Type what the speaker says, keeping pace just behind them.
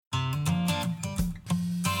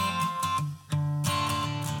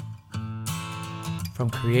From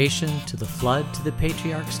creation to the flood to the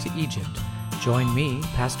patriarchs to Egypt, join me,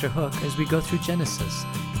 Pastor Hook, as we go through Genesis,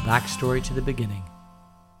 the backstory to the beginning.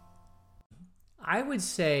 I would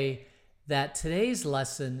say that today's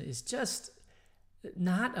lesson is just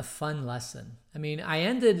not a fun lesson. I mean, I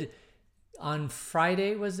ended on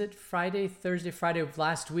Friday, Thursday, Friday of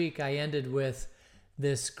last week, I ended with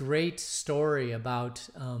this great story about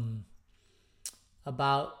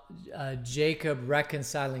Jacob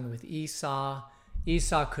reconciling with Esau.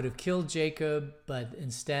 Esau could have killed Jacob, but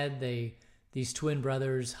instead these twin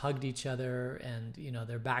brothers hugged each other, and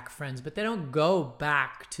they're back friends. But they don't go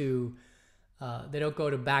back to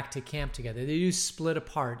camp together. They do split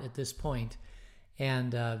apart at this point,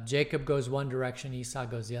 and Jacob goes one direction, Esau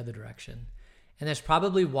goes the other direction. And that's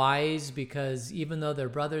probably wise, because even though they're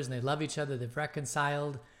brothers and they love each other, they've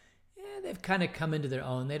reconciled, they've kind of come into their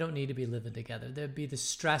own. They don't need to be living together. There'd be the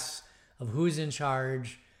stress of who's in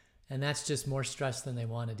charge, and that's just more stress than they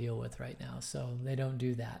want to deal with right now. So they don't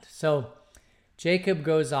do that. So Jacob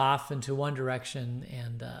goes off into one direction,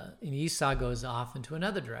 and Esau goes off into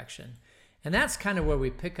another direction. And that's kind of where we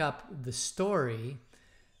pick up the story,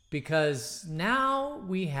 because now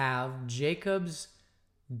we have Jacob's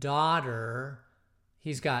daughter.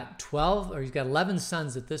 He's got 11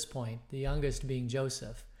 sons at this point, the youngest being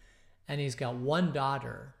Joseph. And he's got one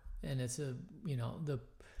daughter, and it's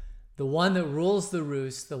the one that rules the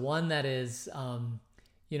roost, the one that is,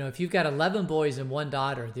 if you've got 11 boys and one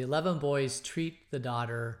daughter, the 11 boys treat the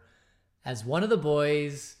daughter as one of the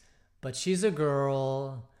boys, but she's a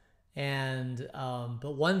girl. And,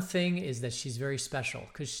 but one thing is that she's very special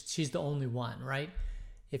because she's the only one, right?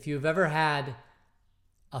 If you've ever had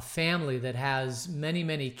a family that has many,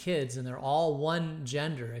 many kids and they're all one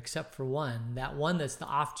gender except for one, that one that's the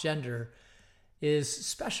off gender is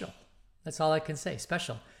special. That's all I can say,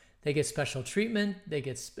 special. They get special treatment.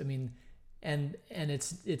 And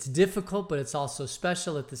it's difficult, but it's also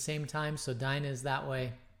special at the same time. So Dinah is that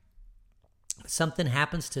way. Something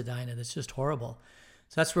happens to Dinah that's just horrible.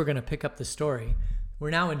 So that's where we're going to pick up the story.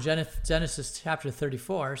 We're now in Genesis chapter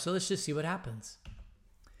 34, so let's just see what happens.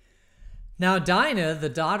 Now Dinah, the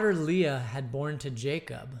daughter Leah had born to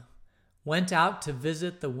Jacob, went out to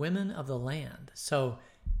visit the women of the land. So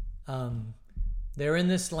they're in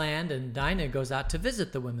this land, and Dinah goes out to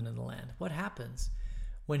visit the women of the land. What happens?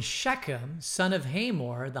 When Shechem, son of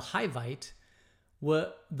Hamor, the Hivite,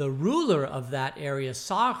 the ruler of that area,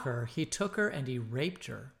 saw her, he took her and he raped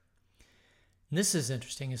her. And this is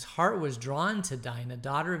interesting. His heart was drawn to Dinah,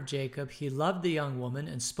 daughter of Jacob. He loved the young woman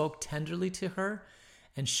and spoke tenderly to her.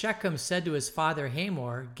 And Shechem said to his father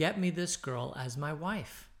Hamor, "Get me this girl as my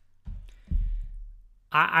wife."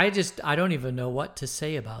 I don't even know what to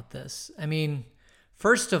say about this. I mean,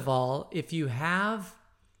 first of all, if your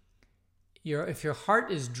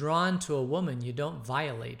heart is drawn to a woman, you don't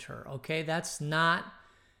violate her. Okay, that's not,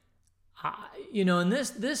 and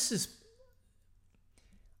this is,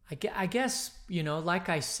 I guess, like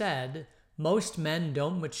I said, most men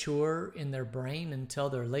don't mature in their brain until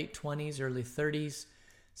their late 20s, early 30s.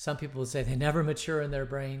 Some people would say they never mature in their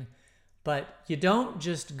brain. But you don't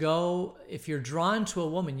just go, if you're drawn to a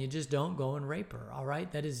woman, you just don't go and rape her, all right?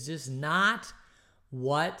 That is just not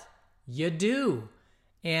what you do.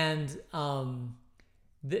 And,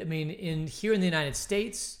 here in the United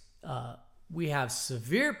States, we have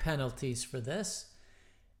severe penalties for this.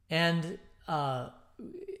 And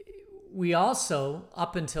we also,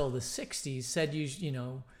 up until the 60s, said,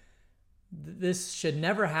 this should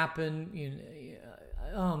never happen.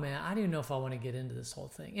 Oh man, I don't even know if I want to get into this whole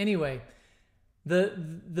thing. Anyway,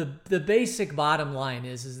 the basic bottom line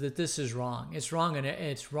is that this is wrong. It's wrong, and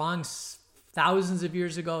it's wrong thousands of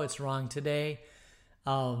years ago. It's wrong today,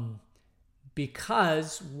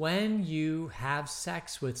 because when you have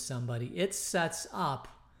sex with somebody, it sets up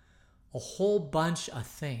a whole bunch of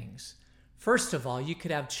things. First of all, you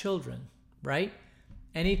could have children, right?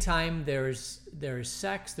 Anytime there's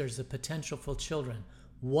sex, there's the potential for children.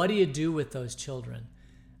 What do you do with those children?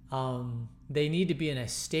 They need to be in a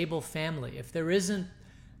stable family. If there isn't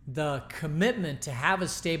the commitment to have a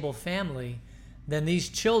stable family, then these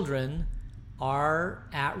children are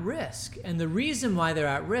at risk. And the reason why they're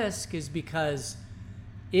at risk is because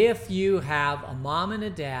if you have a mom and a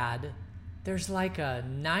dad, there's like a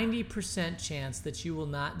 90% chance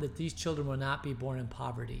that these children will not be born in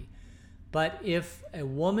poverty. But if a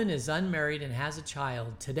woman is unmarried and has a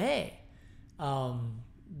child today,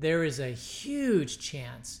 there is a huge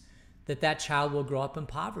chance that child will grow up in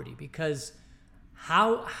poverty, because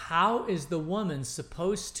how is the woman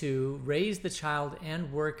supposed to raise the child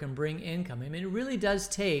and work and bring income? I mean, it really does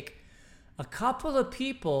take a couple of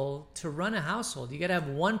people to run a household. You got to have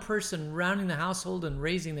one person running the household and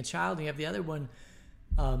raising the child, and you have the other one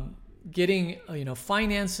getting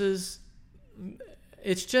finances.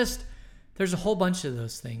 It's just, there's a whole bunch of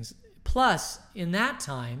those things. Plus, in that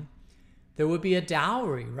time, there would be a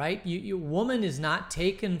dowry, right? Woman is not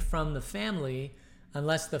taken from the family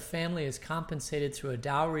unless the family is compensated through a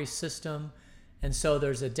dowry system. And so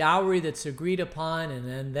there's a dowry that's agreed upon,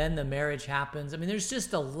 and then the marriage happens. I mean, there's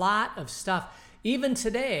just a lot of stuff. Even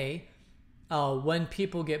today, when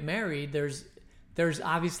people get married, there's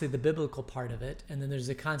obviously the biblical part of it, and then there's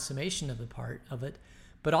the consummation of the part of it.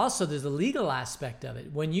 But also there's the legal aspect of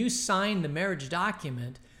it. When you sign the marriage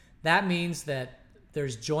document, that means that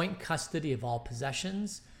there's joint custody of all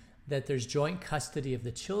possessions, that there's joint custody of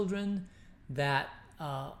the children, that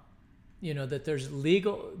that there's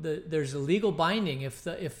a legal binding. If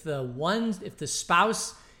one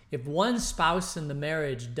spouse in the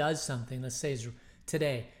marriage does something, let's say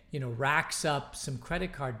today, racks up some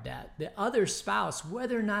credit card debt, the other spouse,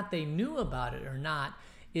 whether or not they knew about it or not,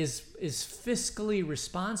 is fiscally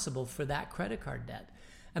responsible for that credit card debt.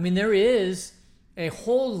 I mean, there is a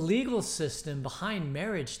whole legal system behind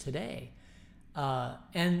marriage today.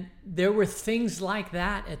 And there were things like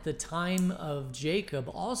that at the time of Jacob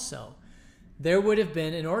also. There would have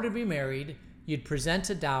been, in order to be married, you'd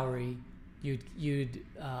present a dowry, you'd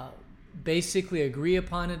basically agree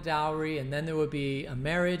upon a dowry, and then there would be a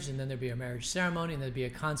marriage, and then there'd be a marriage ceremony, and there'd be a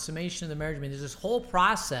consummation of the marriage. I mean, there's this whole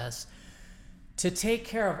process to take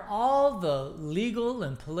care of all the legal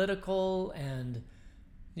and political and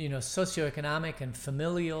socioeconomic and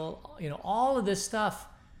familial, all of this stuff.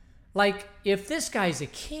 Like, if this guy's a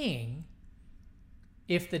king,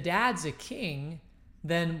 if the dad's a king,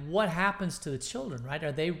 then what happens to the children, right?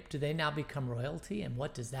 Do they now become royalty? And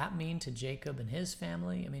what does that mean to Jacob and his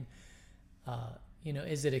family? I mean,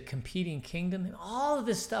 is it a competing kingdom? And all of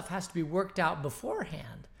this stuff has to be worked out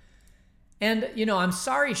beforehand. And, I'm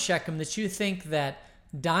sorry, Shechem, that you think that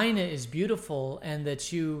Dinah is beautiful and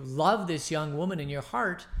that you love this young woman in your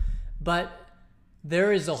heart, but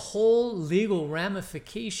there is a whole legal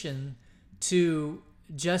ramification to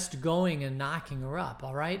just going and knocking her up,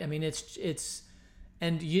 all right? I mean, it's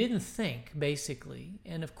and you didn't think, basically.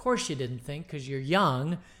 And of course you didn't think, because you're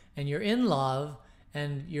young and you're in love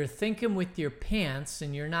and you're thinking with your pants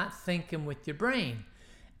and you're not thinking with your brain.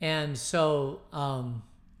 And so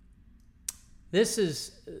this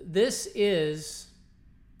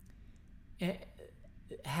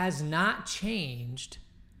has not changed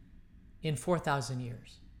in 4,000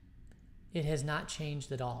 years. It has not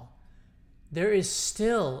changed at all. There is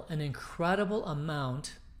still an incredible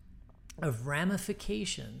amount of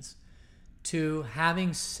ramifications to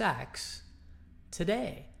having sex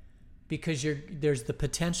today, because there's the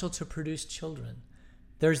potential to produce children.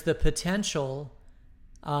 There's the potential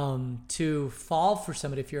to fall for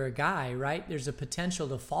somebody. If you're a guy, right? There's a potential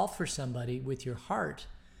to fall for somebody with your heart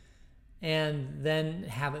and then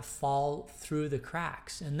have it fall through the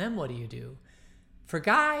cracks. And then what do you do? For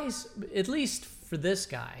guys, at least for this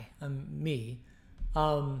guy, me,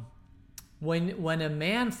 when a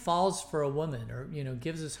man falls for a woman or,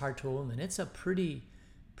 gives his heart to a woman, it's a pretty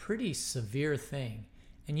severe thing.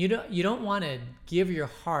 And you don't want to give your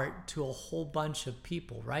heart to a whole bunch of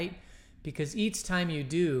people, right? Because each time you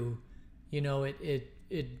do,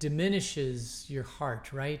 it diminishes your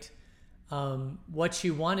heart, right? What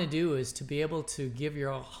you want to do is to be able to give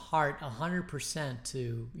your heart 100%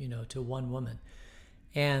 to one woman.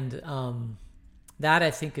 And that,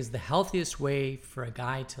 I think, is the healthiest way for a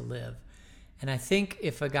guy to live. And I think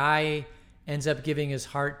if a guy ends up giving his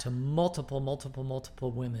heart to multiple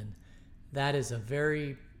women, that is a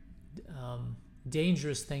very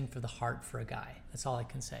dangerous thing for the heart for a guy. That's all I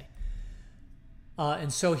can say.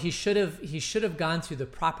 And so he should have gone through the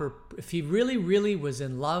proper. If he really was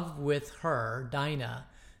in love with her, Dinah,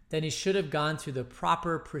 then he should have gone through the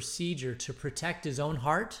proper procedure to protect his own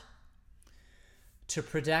heart, to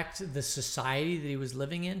protect the society that he was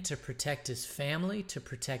living in, to protect his family, to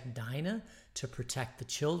protect Dinah, to protect the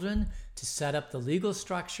children, to set up the legal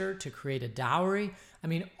structure, to create a dowry. I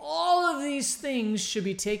mean, all of these things should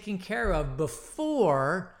be taken care of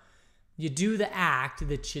before you do the act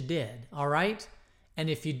that you did, all right? And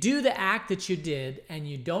if you do the act that you did and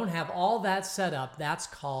you don't have all that set up, that's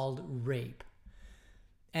called rape.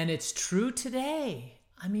 And it's true today.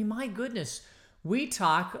 I mean, my goodness, we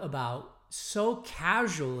talk about so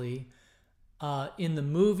casually in the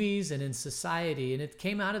movies and in society, and it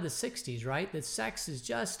came out of the 60s, right? That sex is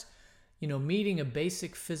just, meeting a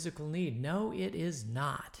basic physical need. No, it is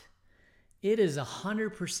not. It is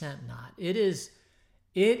 100% not. It is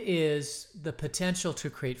It is the potential to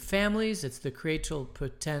create families. It's the potential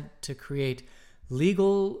to create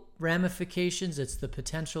legal ramifications. It's the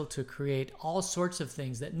potential to create all sorts of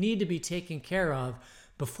things that need to be taken care of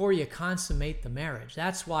before you consummate the marriage.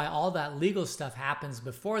 That's why all that legal stuff happens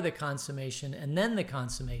before the consummation and then the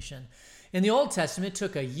consummation. In the Old Testament, it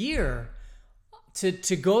took a year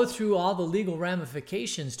to go through all the legal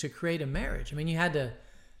ramifications to create a marriage.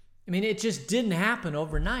 It just didn't happen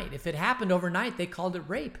overnight. If it happened overnight, they called it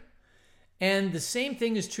rape. And the same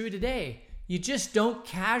thing is true today. You just don't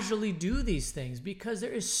casually do these things because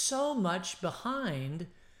there is so much behind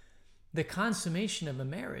the consummation of a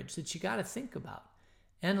marriage that you got to think about.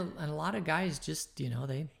 And a lot of guys just, they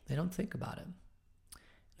don't think about it.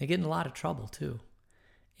 They get in a lot of trouble too.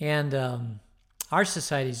 And our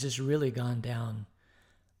society's just really gone down,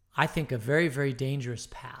 I think, a very, very dangerous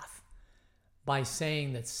path by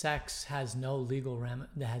saying that sex has no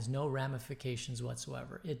no ramifications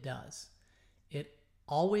whatsoever. It does. It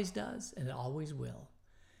always does, and it always will.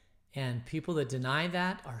 And people that deny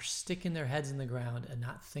that are sticking their heads in the ground and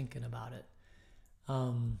not thinking about it.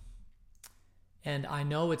 And I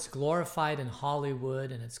know it's glorified in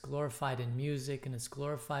Hollywood, and it's glorified in music, and it's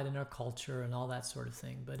glorified in our culture and all that sort of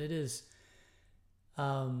thing. But it is,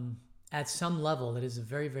 at some level, it is a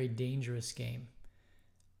very, very dangerous game.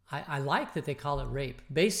 I like that they call it rape.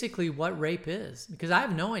 Basically what rape is, because I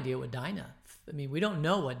have no idea what Dinah, we don't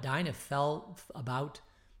know what Dinah felt about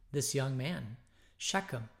this young man,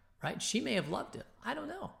 Shechem, right? She may have loved him. I don't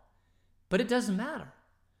know. But it doesn't matter,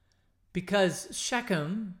 because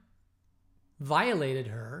Shechem violated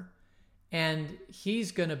her, and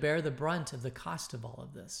he's going to bear the brunt of the cost of all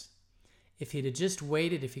of this. If he'd have just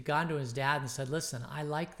waited, if he'd gone to his dad and said, listen, I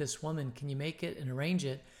like this woman, can you make it and arrange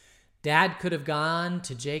it? Dad could have gone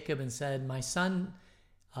to Jacob and said, my son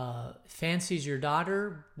fancies your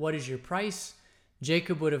daughter. What is your price?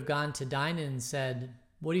 Jacob would have gone to Dinah and said,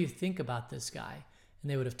 what do you think about this guy? And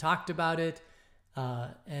they would have talked about it.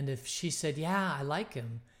 And if she said, yeah, I like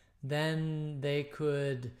him, then they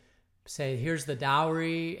could say, here's the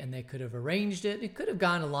dowry, and they could have arranged it. It could have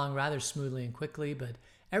gone along rather smoothly and quickly, but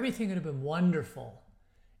everything would have been wonderful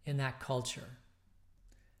in that culture.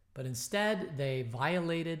 But instead, they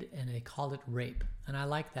violated, and they called it rape. And I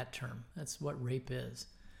like that term. That's what rape is.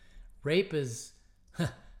 Rape is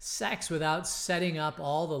sex without setting up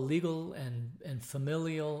all the legal and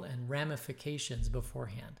familial and ramifications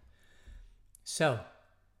beforehand. So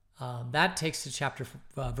that takes to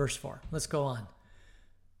verse 4. Let's go on.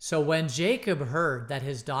 So when Jacob heard that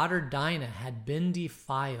his daughter Dinah had been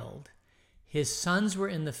defiled, his sons were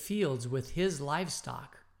in the fields with his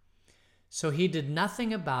livestock. So he did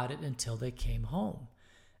nothing about it until they came home.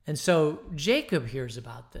 And so Jacob hears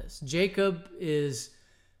about this. Jacob is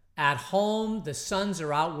at home. The sons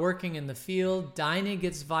are out working in the field. Dinah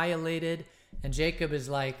gets violated. And Jacob is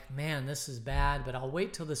like, man, this is bad, but I'll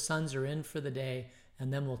wait till the sons are in for the day,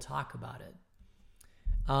 and then we'll talk about it.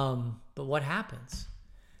 But what happens?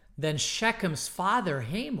 Then Shechem's father,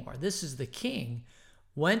 Hamor, this is the king,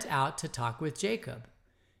 went out to talk with Jacob.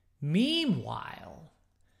 Meanwhile,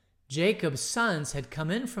 Jacob's sons had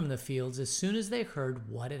come in from the fields as soon as they heard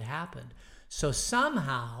what had happened. So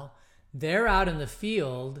somehow they're out in the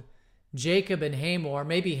field, Jacob and Hamor.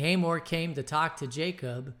 Maybe Hamor came to talk to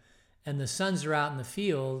Jacob, and the sons are out in the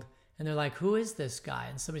field, and they're like, who is this guy?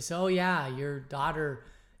 And somebody said, oh yeah,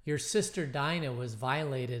 your sister Dinah was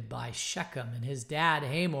violated by Shechem, and his dad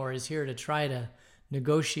Hamor is here to try to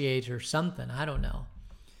negotiate or something. I don't know.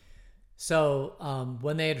 So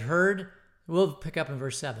when they had heard, we'll pick up in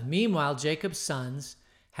verse 7. Meanwhile, Jacob's sons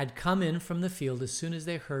had come in from the field as soon as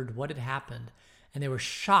they heard what had happened, and they were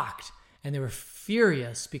shocked and they were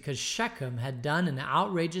furious because Shechem had done an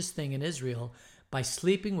outrageous thing in Israel by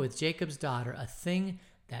sleeping with Jacob's daughter, a thing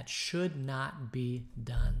that should not be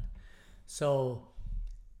done. So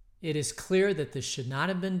it is clear that this should not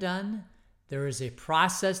have been done. There is a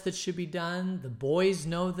process that should be done. The boys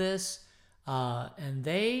know this. And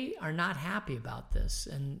they are not happy about this,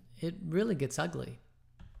 and it really gets ugly.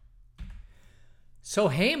 So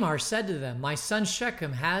Hamor said to them, my son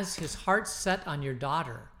Shechem has his heart set on your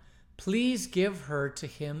daughter. Please give her to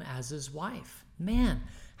him as his wife. Man,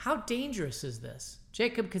 how dangerous is this?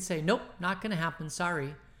 Jacob could say, nope, not going to happen,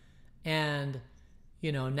 sorry. And,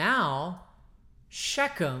 now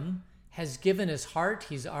Shechem has given his heart.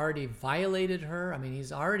 He's already violated her.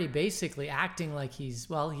 He's already basically acting like he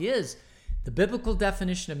is. The biblical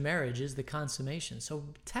definition of marriage is the consummation. So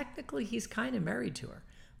technically, he's kind of married to her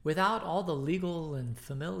without all the legal and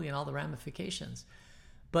familial and all the ramifications.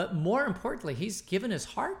 But more importantly, he's given his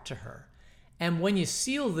heart to her. And when you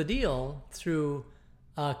seal the deal through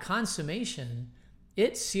consummation,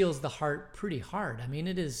 it seals the heart pretty hard. I mean,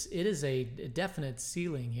 it is a definite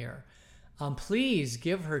sealing here. Please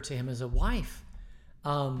give her to him as a wife.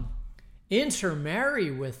 Intermarry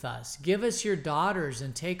with us. Give us your daughters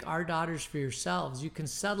and take our daughters for yourselves. You can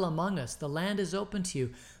settle among us. The land is open to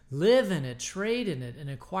you. Live in it, trade in it, and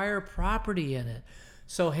acquire property in it.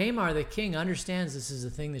 So Hamor, the king, understands this is a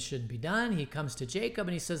thing that shouldn't be done. He comes to Jacob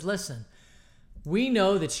and he says, listen, we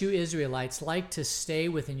know that you Israelites like to stay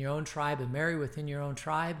within your own tribe and marry within your own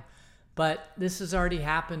tribe, but this has already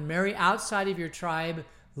happened. Marry outside of your tribe,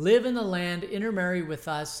 live in the land, intermarry with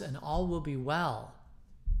us, and all will be well.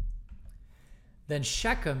 Then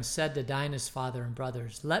Shechem said to Dinah's father and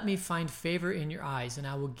brothers, let me find favor in your eyes, and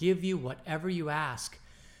I will give you whatever you ask.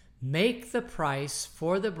 Make the price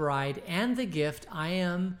for the bride and the gift I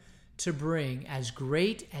am to bring as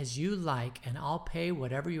great as you like, and I'll pay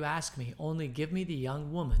whatever you ask me. Only give me the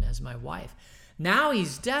young woman as my wife. Now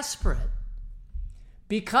he's desperate.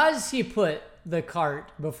 Because he put the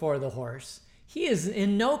cart before the horse, he is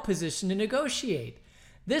in no position to negotiate.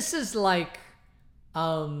 This is like,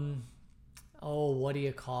 what do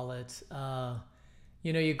you call it?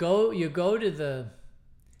 You go to the,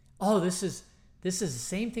 this is the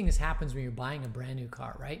same thing as happens when you're buying a brand new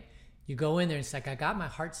car, right? You go in there and it's like, I got my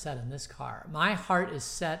heart set on this car. My heart is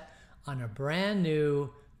set on a brand new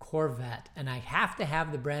Corvette, and I have to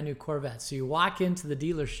have the brand new Corvette. So you walk into the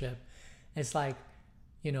dealership, it's like,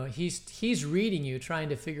 he's reading you, trying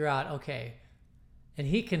to figure out, okay, and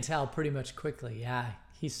he can tell pretty much quickly, yeah,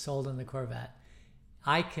 he's sold on the Corvette.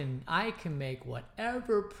 I can make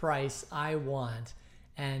whatever price I want,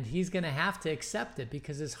 and he's going to have to accept it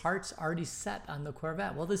because his heart's already set on the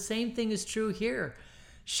Corvette. Well, the same thing is true here.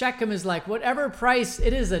 Shechem is like, whatever price,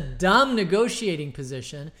 it is a dumb negotiating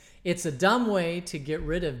position. It's a dumb way to get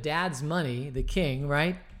rid of dad's money, the king,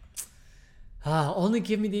 right? Only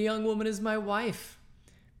give me the young woman as my wife.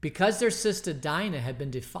 Because their sister Dinah had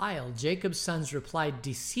been defiled, Jacob's sons replied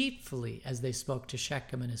deceitfully as they spoke to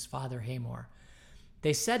Shechem and his father Hamor.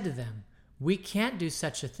 They said to them, we can't do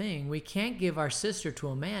such a thing. We can't give our sister to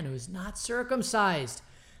a man who is not circumcised.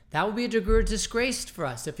 That would be a disgrace for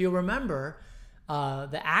us. If you'll remember,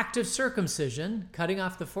 the act of circumcision, cutting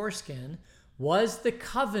off the foreskin, was the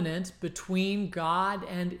covenant between God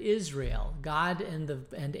and Israel, God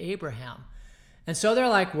and Abraham. And so they're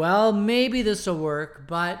like, well, maybe this will work,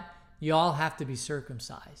 but you all have to be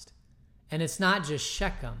circumcised. And it's not just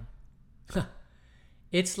Shechem.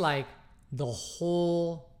 It's like the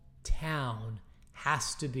whole town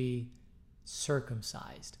has to be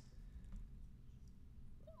circumcised.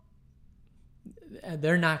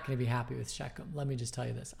 They're not going to be happy with Shechem. Let me just tell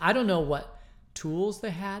you this. I don't know what tools they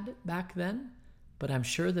had back then, but I'm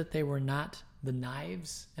sure that they were not the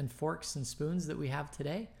knives and forks and spoons that we have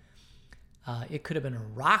today. It could have been a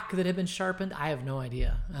rock that had been sharpened. I have no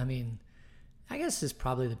idea. I mean, I guess it's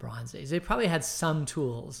probably the Bronze Age. They probably had some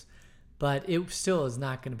tools, but it still is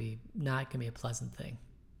not going to be a pleasant thing.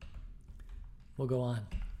 We'll go on.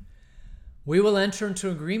 We will enter into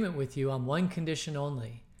agreement with you on one condition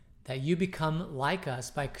only, that you become like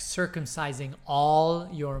us by circumcising all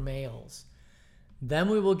your males. Then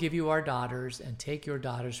we will give you our daughters and take your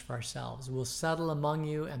daughters for ourselves. We'll settle among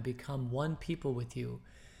you and become one people with you.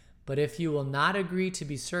 But if you will not agree to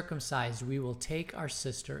be circumcised, we will take our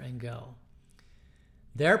sister and go.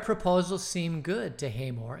 Their proposal seemed good to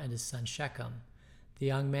Hamor and his son Shechem, the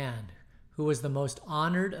young man, who was the most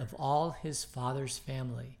honored of all his father's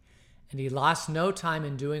family. And he lost no time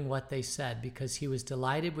in doing what they said, because he was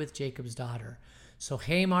delighted with Jacob's daughter. So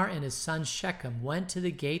Hamor and his son Shechem went to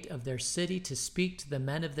the gate of their city to speak to the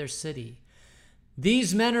men of their city.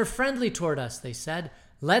 These men are friendly toward us, they said.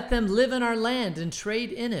 Let them live in our land and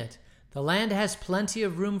trade in it. The land has plenty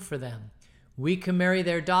of room for them. We can marry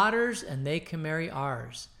their daughters and they can marry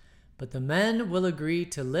ours. But the men will agree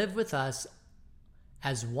to live with us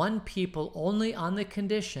as one people only on the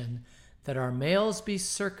condition that our males be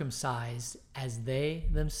circumcised as they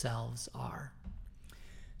themselves are.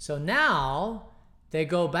 So now they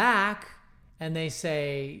go back and they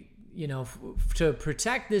say, to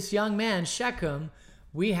protect this young man, Shechem,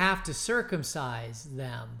 we have to circumcise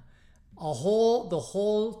them. The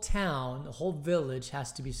whole town, the whole village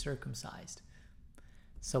has to be circumcised.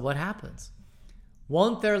 So what happens?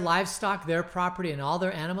 Won't their livestock, their property, and all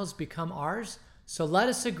their animals become ours? So let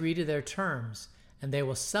us agree to their terms, and they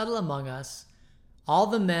will settle among us. All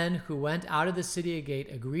the men who went out of the city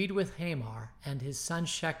gate agreed with Hamor and his son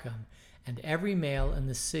Shechem, and every male in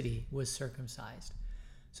the city was circumcised.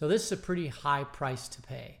 So this is a pretty high price to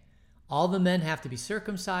pay. All the men have to be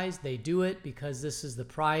circumcised. They do it because this is the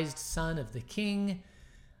prized son of the king.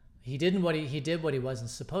 He did what he wasn't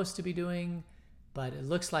supposed to be doing. But it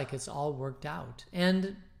looks like it's all worked out.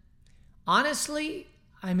 And honestly,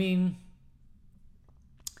 I mean,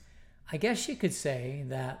 I guess you could say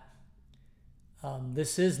that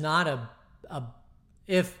this is not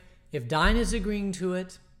if Dinah's agreeing to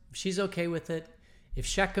it, if she's okay with it, if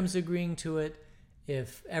Shechem's agreeing to it,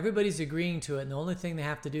 if everybody's agreeing to it, and the only thing they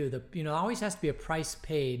have to do, always has to be a price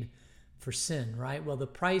paid for sin, right? Well, the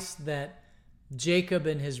price that Jacob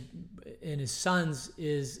and his sons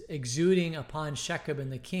is exuding upon Shechem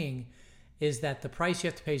and the king is that the price you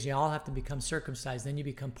have to pay is you all have to become circumcised. Then you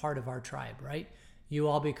become part of our tribe, right? You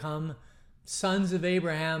all become sons of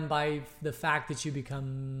Abraham by the fact that you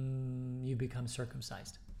become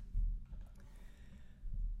circumcised.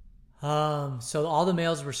 So all the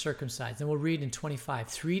males were circumcised. And we'll read in 25.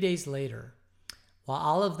 3 days later, while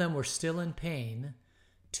all of them were still in pain,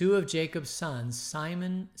 2 of Jacob's sons,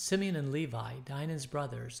 Simeon and Levi, Dinah's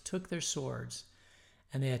brothers, took their swords,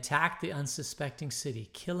 and they attacked the unsuspecting city,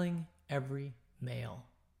 killing every male.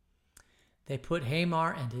 They put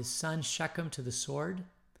Hamor and his son Shechem to the sword,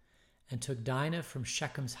 and took Dinah from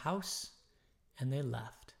Shechem's house, and they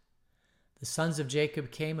left. The sons of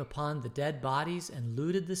Jacob came upon the dead bodies and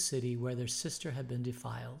looted the city where their sister had been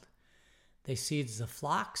defiled. They seized the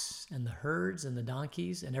flocks and the herds and the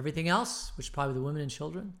donkeys and everything else, which is probably the women and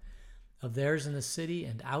children, of theirs in the city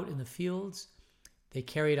and out in the fields. They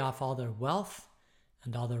carried off all their wealth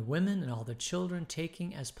and all their women and all their children,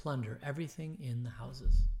 taking as plunder everything in the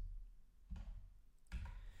houses.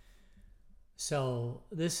 So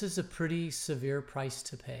this is a pretty severe price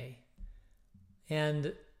to pay.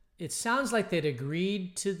 And it sounds like they'd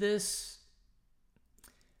agreed to this.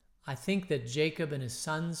 I think that Jacob and his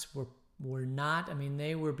sons were not. I mean,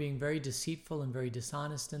 they were being very deceitful and very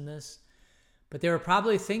dishonest in this. But they were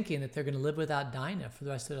probably thinking that they're going to live without Dinah for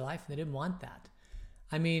the rest of their life, and they didn't want that.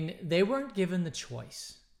 I mean, they weren't given the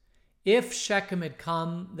choice. If Shechem had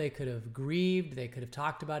come, they could have grieved, they could have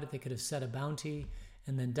talked about it, they could have set a bounty,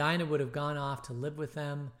 and then Dinah would have gone off to live with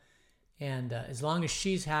them. And as long as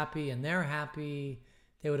she's happy and they're happy,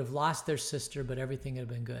 they would have lost their sister, but everything would have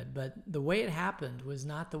been good. But the way it happened was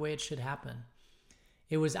not the way it should happen.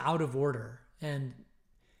 It was out of order. And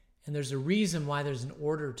there's a reason why there's an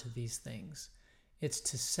order to these things. It's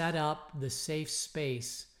to set up the safe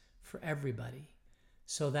space for everybody,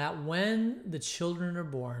 so that when the children are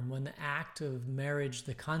born, when the act of marriage,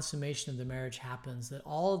 the consummation of the marriage happens, that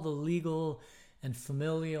all the legal and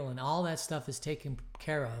familial and all that stuff is taken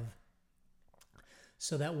care of,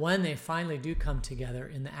 so that when they finally do come together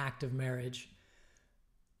in the act of marriage,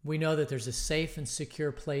 we know that there's a safe and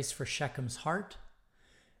secure place for Shechem's heart.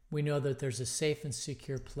 We know that there's a safe and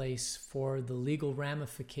secure place for the legal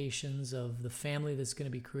ramifications of the family that's going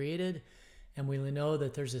to be created. And we know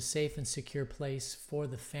that there's a safe and secure place for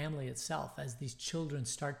the family itself as these children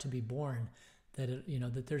start to be born,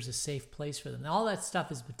 that there's a safe place for them. And all that stuff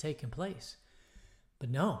has been taking place. But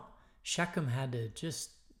no, Shechem had to just,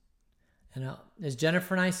 as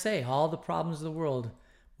Jennifer and I say, all the problems of the world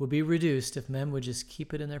would be reduced if men would just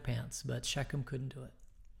keep it in their pants. But Shechem couldn't do it.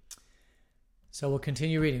 So we'll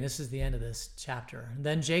continue reading. This is the end of this chapter. And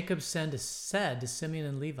then Jacob said to Simeon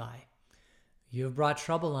and Levi, "You have brought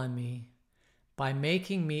trouble on me by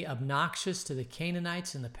making me obnoxious to the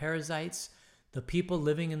Canaanites and the Perizzites, the people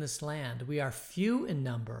living in this land. We are few in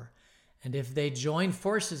number, and if they join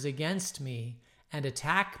forces against me and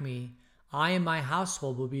attack me, I and my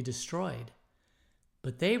household will be destroyed."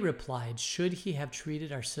 But they replied, "Should he have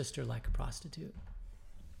treated our sister like a prostitute?"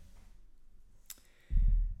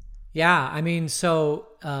 Yeah, I mean, so,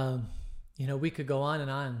 we could go on and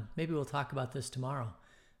on. Maybe we'll talk about this tomorrow.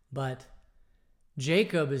 But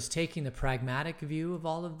Jacob is taking the pragmatic view of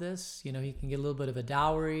all of this. He can get a little bit of a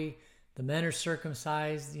dowry. The men are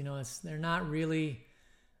circumcised. They're not really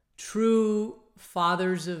true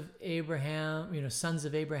fathers of Abraham, sons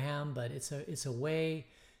of Abraham, but it's a way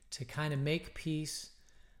to kind of make peace.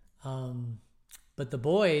 But the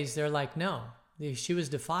boys, they're like, no, she was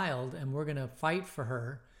defiled, and we're going to fight for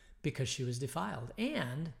her because she was defiled.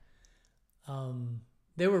 And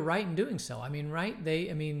they were right in doing so. I mean, right?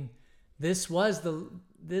 This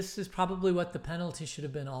is probably what the penalty should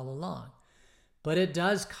have been all along. But it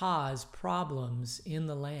does cause problems in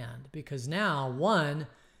the land because now, one,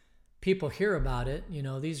 people hear about it.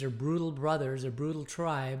 These are brutal brothers, a brutal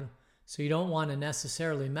tribe, so you don't want to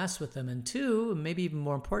necessarily mess with them. And two, maybe even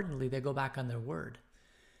more importantly, they go back on their word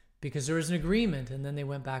because there was an agreement, and then they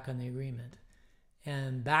went back on the agreement.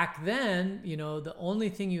 And back then, the only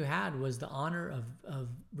thing you had was the honor of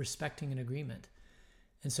respecting an agreement.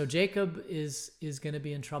 And so Jacob is going to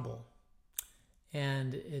be in trouble.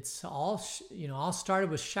 And it's all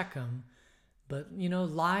started with Shechem, But,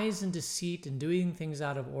 lies and deceit and doing things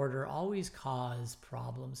out of order always cause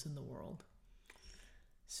problems in the world.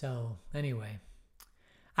 So anyway,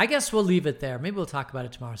 I guess we'll leave it there. Maybe we'll talk about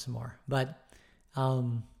it tomorrow some more. But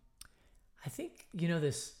I think,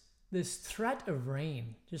 this threat of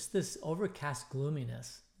rain, just this overcast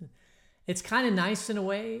gloominess, it's kind of nice in a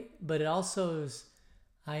way, but it also is,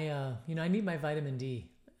 I need my vitamin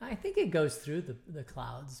D. I think it goes through the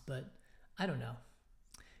clouds, but I don't know.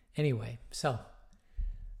 Anyway, so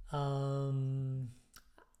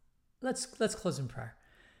let's close in prayer.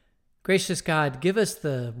 Gracious God, give us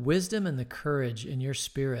the wisdom and the courage in your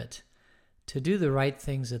Spirit to do the right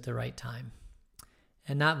things at the right time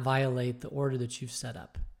and not violate the order that you've set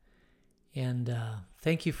up. And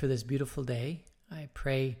thank you for this beautiful day. I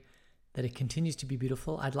pray that it continues to be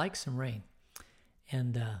beautiful. I'd like some rain.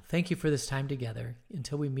 And thank you for this time together.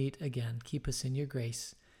 Until we meet again, keep us in your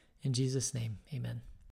grace. In Jesus' name, amen.